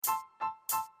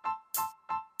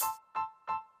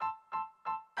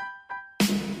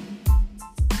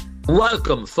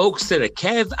Welcome, folks, to the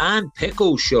Kev and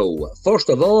Pico Show. First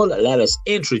of all, let us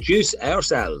introduce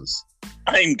ourselves.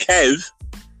 I'm Kev.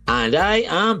 And I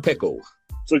am Pico.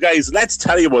 So, guys, let's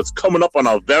tell you what's coming up on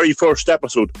our very first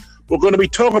episode. We're going to be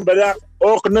talking about that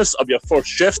awkwardness of your first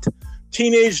shift,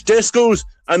 teenage discos,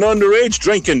 and underage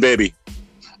drinking, baby.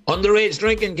 Underage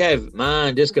drinking, Kev.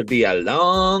 Man, this could be a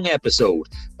long episode.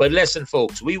 But listen,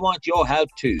 folks, we want your help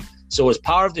too. So as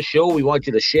part of the show, we want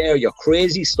you to share your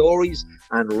crazy stories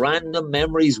and random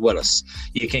memories with us.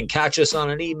 You can catch us on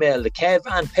an email,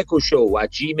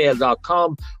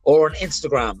 thekevandpicoshow@gmail.com, or on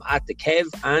Instagram at the Kev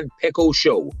and Pico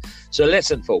Show. So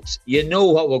listen, folks, you know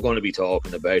what we're going to be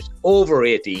talking about. Over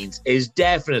 18s is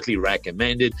definitely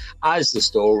recommended, as the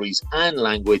stories and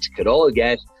language could all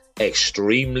get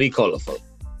extremely colourful.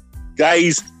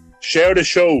 Guys, share the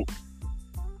show.